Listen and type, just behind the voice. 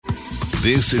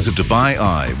This is a Dubai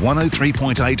Eye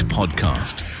 103.8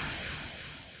 podcast.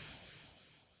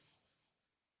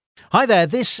 Hi there,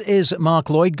 this is Mark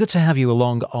Lloyd. Good to have you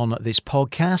along on this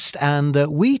podcast. And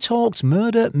we talked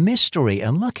murder mystery,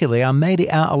 and luckily I made it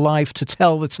out alive to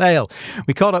tell the tale.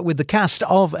 We caught up with the cast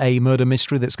of a murder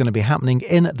mystery that's going to be happening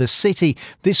in the city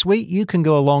this week. You can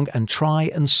go along and try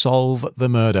and solve the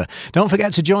murder. Don't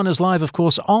forget to join us live, of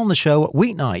course, on the show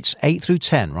weeknights 8 through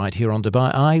 10, right here on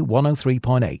Dubai Eye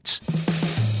 103.8.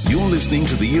 You're listening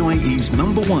to the UAE's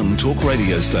 #1 talk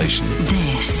radio station.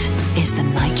 This is The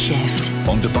Night Shift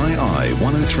on Dubai Eye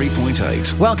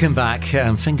 103.8. Welcome back,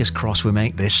 and fingers crossed we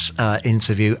make this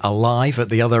interview alive at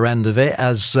the other end of it,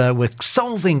 as we're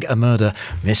solving a murder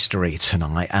mystery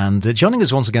tonight. And joining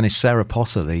us once again is Sarah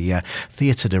Potter, the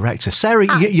theatre director.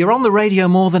 Sarah, you're on the radio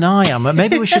more than I am.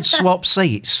 Maybe we should swap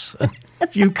seats.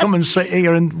 You come and sit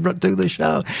here and do the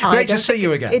show. Great to see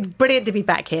you again. It's brilliant to be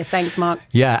back here. Thanks, Mark.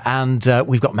 Yeah, and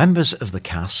we've got members of the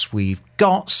cast. We've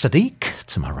got Sadiq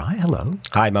to my right. Hello.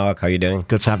 Hi, Mark. How are you doing?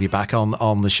 Good to have you back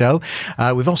on the show.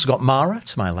 We've also got Mara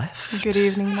to my left. Good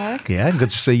evening, Mark. Yeah, good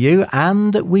to see you.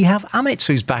 And we have Amit,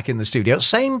 who's back in the studio.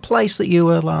 Same place that you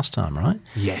were last time, right?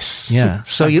 Yes. Yeah.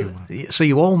 So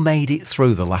you all made it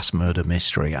through the last murder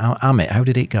mystery. Amit, how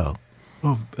did it go?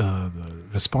 Oh, the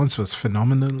response was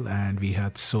phenomenal, and we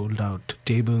had sold out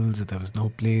tables. There was no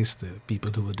place. There were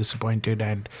people who were disappointed,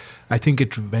 and I think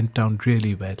it went down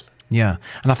really well. Yeah,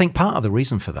 and I think part of the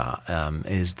reason for that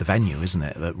is the venue, isn't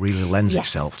it? That really lends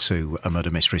itself to a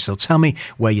murder mystery. So tell me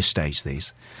where you stage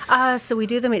these. So we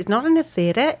do them. It's not in a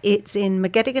theatre. It's in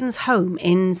McGettigan's home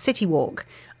in City Walk.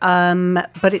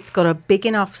 But it's got a big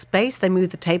enough space. They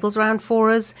move the tables around for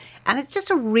us. And it's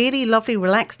just a really lovely,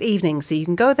 relaxed evening. So you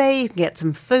can go there, you can get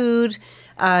some food,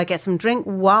 get some drink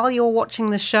while you're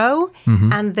watching the show.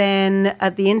 Mm-hmm. And then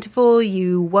at the interval,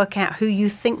 you work out who you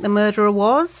think the murderer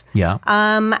was. Yeah.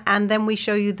 And then we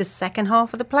show you the second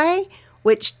half of the play,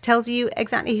 which tells you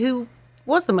exactly who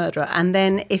was the murderer. And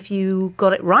then if you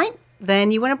got it right,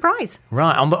 then you win a prize.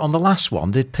 Right. On the last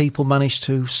one, did people manage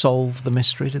to solve the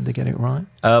mystery? Did they get it right?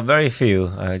 Very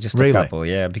few, just a couple,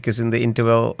 yeah. Because in the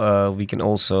interval, we can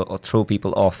also throw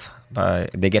people off.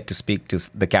 They get to speak to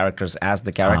the characters as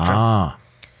the character. Ah.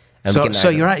 So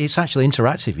it's actually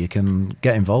interactive. You can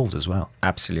get involved as well.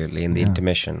 Absolutely. In the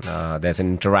intermission, there's an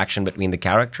interaction between the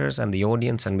characters and the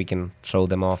audience, and we can throw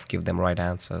them off, give them right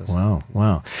answers.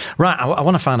 Wow. Right, I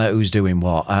want to find out who's doing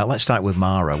what. Let's start with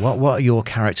Mara. What are your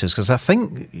characters? Because I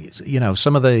think,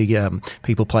 some of the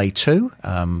people play two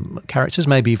characters,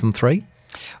 maybe even three.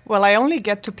 Well, I only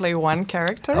get to play one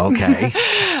character. Okay.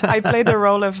 I play the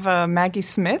role of Maggie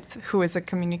Smith, who is a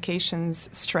communications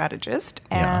strategist,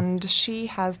 and she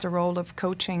has the role of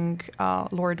coaching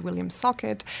Lord William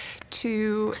Socket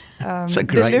to It's a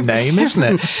great name, isn't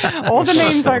it? All the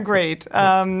names are great,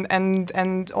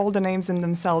 and all the names in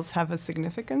themselves have a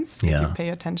significance if you pay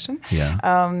attention.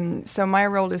 Yeah. So my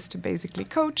role is to basically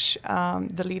coach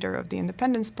the leader of the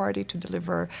Independence Party to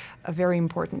deliver a very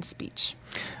important speech.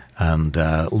 And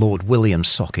Lord William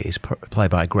Socket is played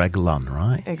by Greg Lunn,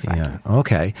 right? Exactly. Yeah.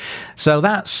 Okay. So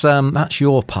that's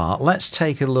your part. Let's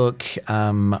take a look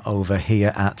over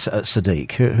here at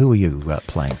Sadiq. Who are you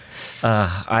playing?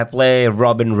 I play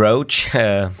Robin Roach.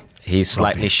 He's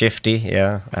slightly shifty,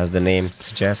 as the name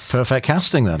suggests. Perfect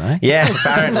casting then, eh? Yeah,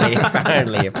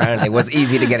 apparently. It was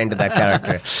easy to get into that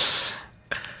character.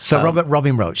 So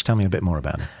Robin Roach, tell me a bit more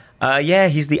about him.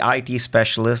 He's the IT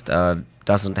specialist.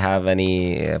 Doesn't have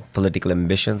any political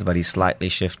ambitions, but he's slightly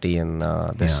shifty, and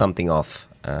there's something off.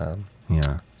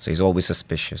 So he's always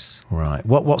suspicious. Right.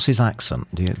 What's his accent?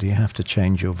 Do you have to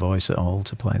change your voice at all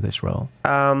to play this role?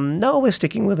 No, we're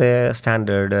sticking with a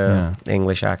standard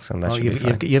English accent. That should be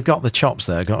fine. You've got the chops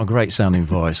there. Got a great sounding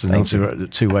voice. There's no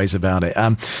two ways about it.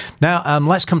 Now,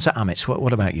 let's come to Amit.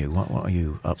 What about you? What are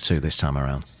you up to this time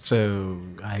around? So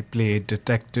I play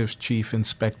Detective Chief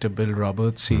Inspector Bill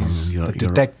Roberts. He's the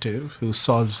detective who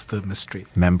solves the mystery.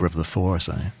 Member of the force,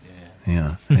 eh?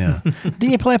 Yeah.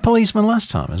 Didn't you play a policeman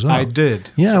last time as well? I did.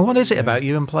 Yeah, so, what is it about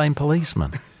you and playing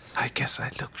policeman? I guess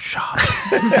I look sharp.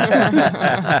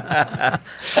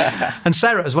 And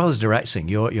Sarah, as well as directing,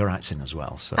 you're acting as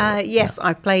well. So yes,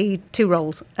 I play two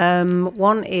roles.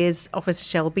 One is Officer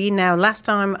Shelby. Now, last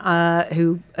time,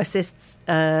 who assists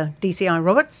DCI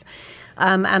Roberts.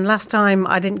 And last time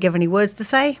I didn't give any words to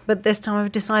say, but this time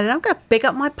I've decided I'm going to big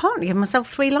up my part and give myself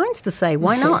 3 lines to say.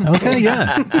 Why not? Okay,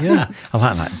 yeah. I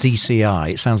like that.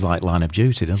 DCI. It sounds like Line of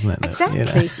Duty, doesn't it?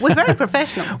 Exactly. We're very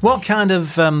professional. What kind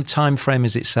of time frame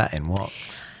is it set in? What?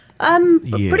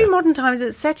 Pretty modern times.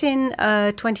 It's set in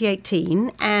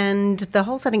 2018, and the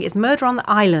whole setting is murder on the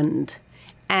island.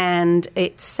 and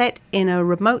it's set in a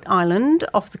remote island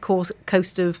off the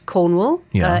coast of Cornwall,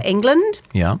 England.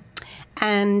 Yeah.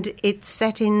 And it's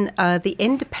set in the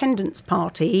Independence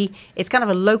Party. It's kind of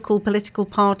a local political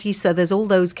party, so there's all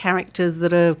those characters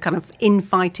that are kind of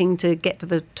infighting to get to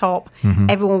the top.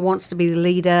 Everyone wants to be the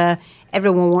leader.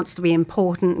 Everyone wants to be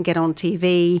important and get on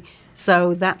TV.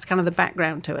 So that's kind of the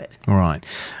background to it. All right.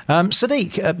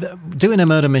 Sadiq, doing a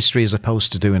murder mystery as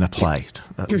opposed to doing a play,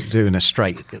 doing a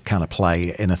straight kind of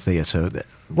play in a theatre,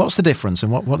 what's the difference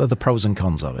and what are the pros and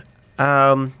cons of it?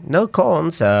 No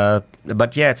cons,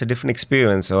 but yeah, it's a different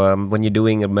experience. When you're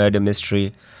doing a murder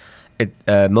mystery,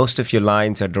 most of your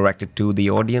lines are directed to the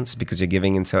audience because you're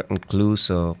giving in certain clues,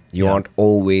 so you aren't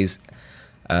always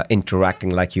interacting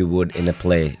like you would in a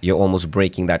play. You're almost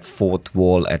breaking that fourth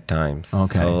wall at times.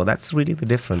 Okay. So that's really the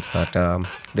difference. But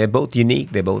they're both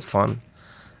unique. They're both fun.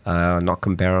 Not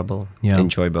comparable. Yeah.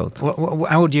 Enjoy both.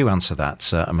 How would you answer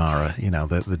that, Amara? You know,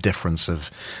 the difference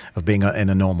of being in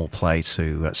a normal play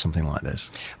to something like this.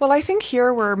 Well, I think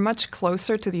here we're much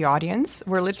closer to the audience.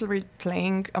 We're literally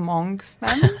playing amongst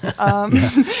them.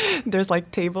 There's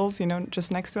like tables,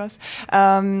 just next to us.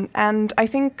 And I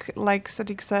think, like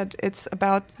Sadiq said, it's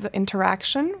about the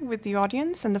interaction with the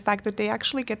audience and the fact that they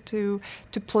actually get to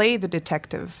play the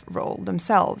detective role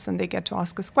themselves, and they get to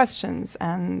ask us questions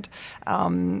and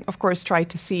of course, try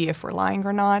to see if we're lying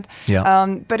or not.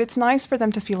 Yeah. But it's nice for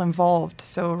them to feel involved.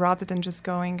 So rather than just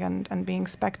going and being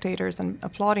spectators and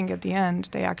applauding at the end,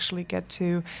 they actually get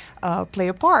to play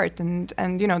a part. And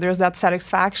there's that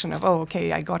satisfaction of, oh,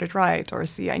 okay, I got it right. Or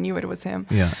see, I knew it was him.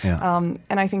 Yeah.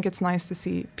 And I think it's nice to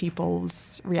see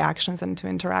people's reactions and to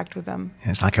interact with them.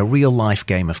 Yeah, it's like a real life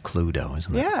game of Cluedo,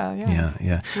 isn't it?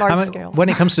 Yeah. Large scale. When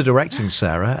it comes to directing,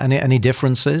 Sarah, any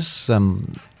differences?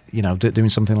 Doing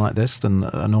something like this than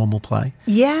a normal play?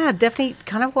 Yeah, definitely.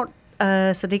 Kind of what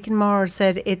Sadiq and Mara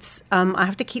said. It's I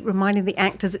have to keep reminding the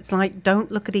actors. It's like, don't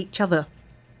look at each other,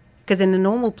 because in a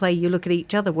normal play you look at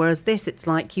each other, whereas this, it's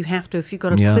like you have to. If you've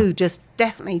got a clue, just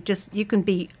you can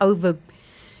be over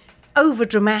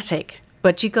dramatic.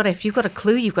 But if you've got a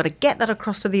clue, you've got to get that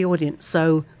across to the audience.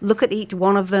 So look at each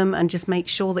one of them and just make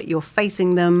sure that you're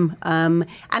facing them. And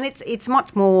it's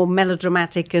much more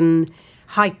melodramatic and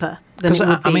hyper than it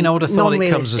would be. I would have thought it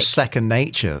comes as second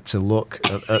nature to look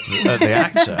at the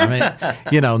actor. I mean,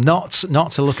 not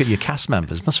to look at your cast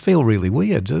members must feel really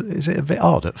weird. Is it a bit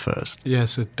odd at first?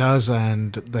 Yes, it does.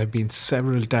 And there have been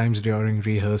several times during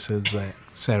rehearsals where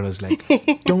Sarah's like,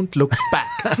 don't look back.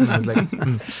 And I was like,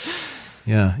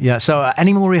 Yeah. So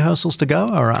any more rehearsals to go,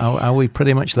 or are we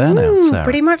pretty much there now, Sarah?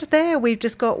 Pretty much there. We've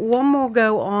just got one more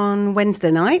go on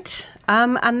Wednesday night,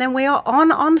 and then we are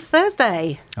on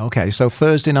Thursday. Okay, so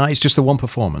Thursday night is just the one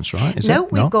performance, right?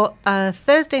 We've got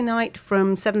Thursday night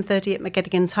from 7:30 at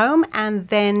McGettigan's Home, and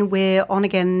then we're on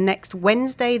again next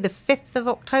Wednesday, the 5th of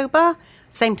October.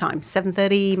 Same time,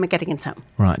 7:30, McGettigan's Home.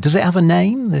 Right. Does it have a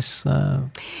name, this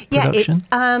production?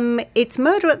 It's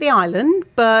Murder at the Island,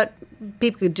 but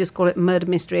people could just call it Murder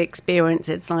Mystery Experience.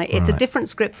 It's like it's a different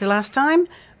script to last time,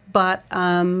 but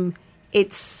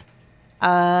it's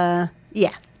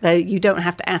you don't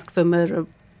have to ask for murder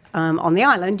on the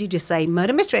island. You just say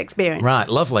Murder Mystery Experience. Right,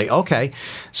 lovely. Okay,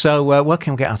 so where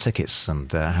can we get our tickets,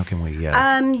 and how can we get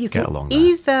along there?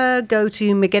 Either go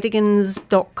to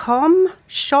McGettigans.com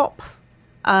shop,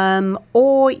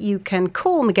 or you can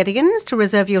call McGettigans to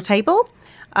reserve your table.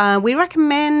 We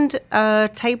recommend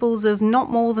tables of not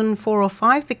more than 4 or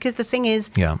 5, because the thing is,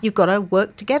 you've got to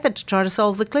work together to try to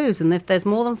solve the clues. And if there's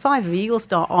more than 5 of you, you'll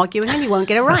start arguing and you won't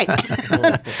get it right.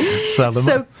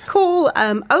 So call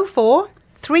 04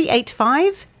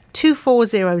 385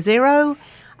 2400.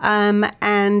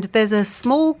 And there's a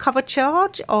small cover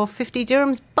charge of 50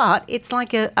 dirhams, but it's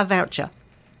like a voucher.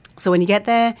 So when you get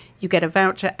there, you get a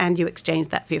voucher and you exchange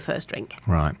that for your first drink.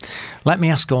 Right. Let me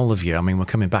ask all of you. I mean, we're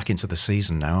coming back into the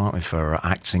season now, aren't we, for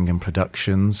acting and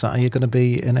productions. Are you going to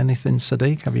be in anything,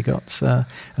 Sadiq? Have you got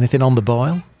anything on the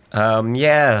boil? Are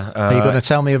you going to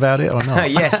tell me about it or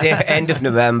not? Yes, end of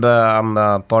November. I'm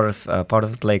part of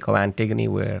a play called Antigone,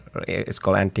 where it's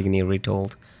called Antigone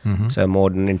Retold. Mm-hmm. It's a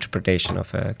modern interpretation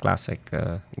of a classic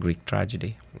Greek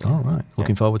tragedy. Oh, right.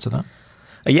 Looking forward to that.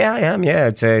 Yeah, I am. Yeah,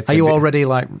 Are you already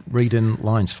reading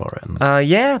lines for it?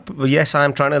 Yes,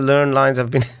 I'm trying to learn lines.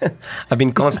 I've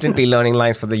been constantly learning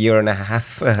lines for the year and a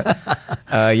half.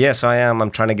 Yes, I am. I'm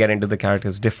trying to get into the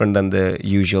characters, different than the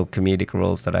usual comedic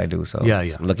roles that I do. So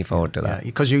I'm looking forward to that.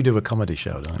 Because you do a comedy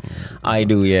show, don't you? I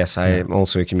do. Yes, I'm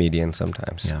also a comedian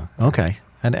sometimes. Yeah. Okay.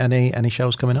 And any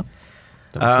shows coming up?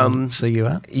 See you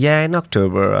at? Yeah, in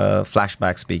October,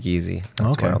 Flashback Speakeasy.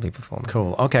 That's where I'll be performing.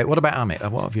 Cool. Okay, what about Amit?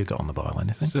 What have you got on the boil?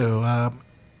 Anything? So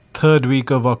third week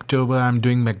of October, I'm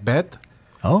doing Macbeth,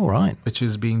 Oh, right. which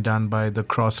is being done by the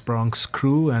Cross Bronx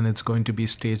crew, and it's going to be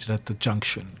staged at the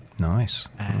Junction. Nice.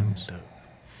 And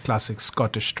classic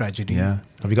Scottish tragedy. Yeah.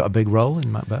 Have you got a big role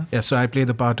in Macbeth? Yeah, so I play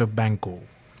the part of Banquo.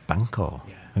 Banco.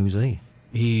 Yeah. Who's he?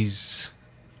 He's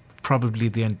probably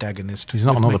the antagonist. He's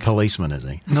not If another Mac- policeman, is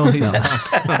he? No, he's not.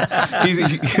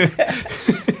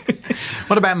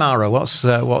 What about Mara? What's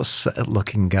it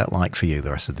looking like for you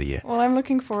the rest of the year? Well, I'm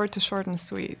looking forward to Short and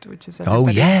Sweet, which is Oh,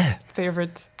 everybody's yeah.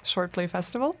 favorite short play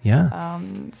festival. Yeah.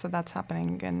 So that's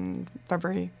happening in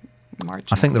February, March.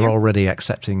 I think next they're year. already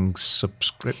accepting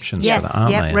subscriptions Yes, for that,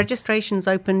 aren't yeah. they? Registration's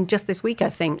open just this week, I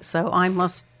think. So I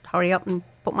must hurry up and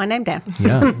put my name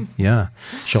down. Yeah.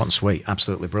 Short and sweet.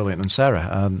 Absolutely brilliant. And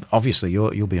Sarah, obviously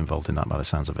you'll be involved in that by the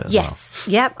sounds of it as Yes.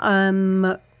 Yep.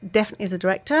 Definitely as a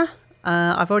director.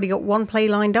 I've already got one play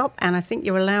lined up, and I think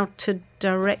you're allowed to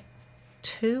direct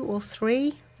 2 or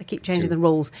 3. They keep changing the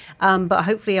rules. But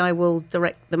hopefully I will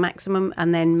direct the maximum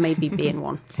and then maybe be in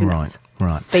one. Who well. knows?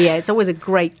 Right. But yeah, it's always a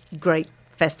great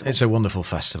festival. It's a wonderful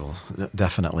festival,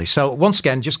 definitely. So once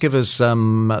again, just give us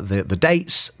the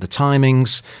dates, the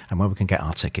timings, and where we can get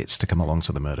our tickets to come along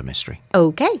to the Murder Mystery.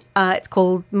 Okay. It's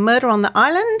called Murder on the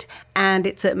Island, and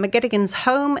it's at McGettigan's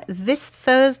home this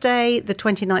Thursday, the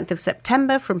 29th of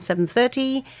September from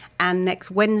 7:30, and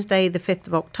next Wednesday, the 5th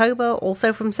of October,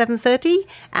 also from 7:30.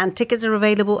 And tickets are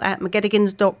available at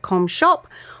mcgettigans.com shop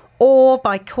or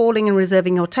by calling and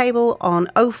reserving your table on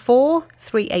 04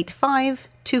 385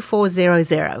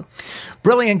 2400.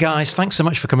 Brilliant, guys. Thanks so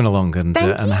much for coming along and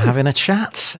having a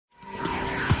chat.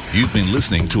 You've been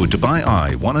listening to a Dubai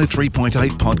Eye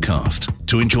 103.8 podcast.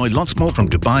 To enjoy lots more from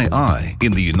Dubai Eye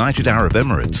in the United Arab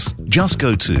Emirates, just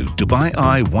go to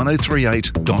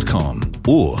DubaiEye1038.com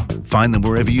or find them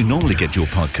wherever you normally get your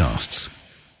podcasts.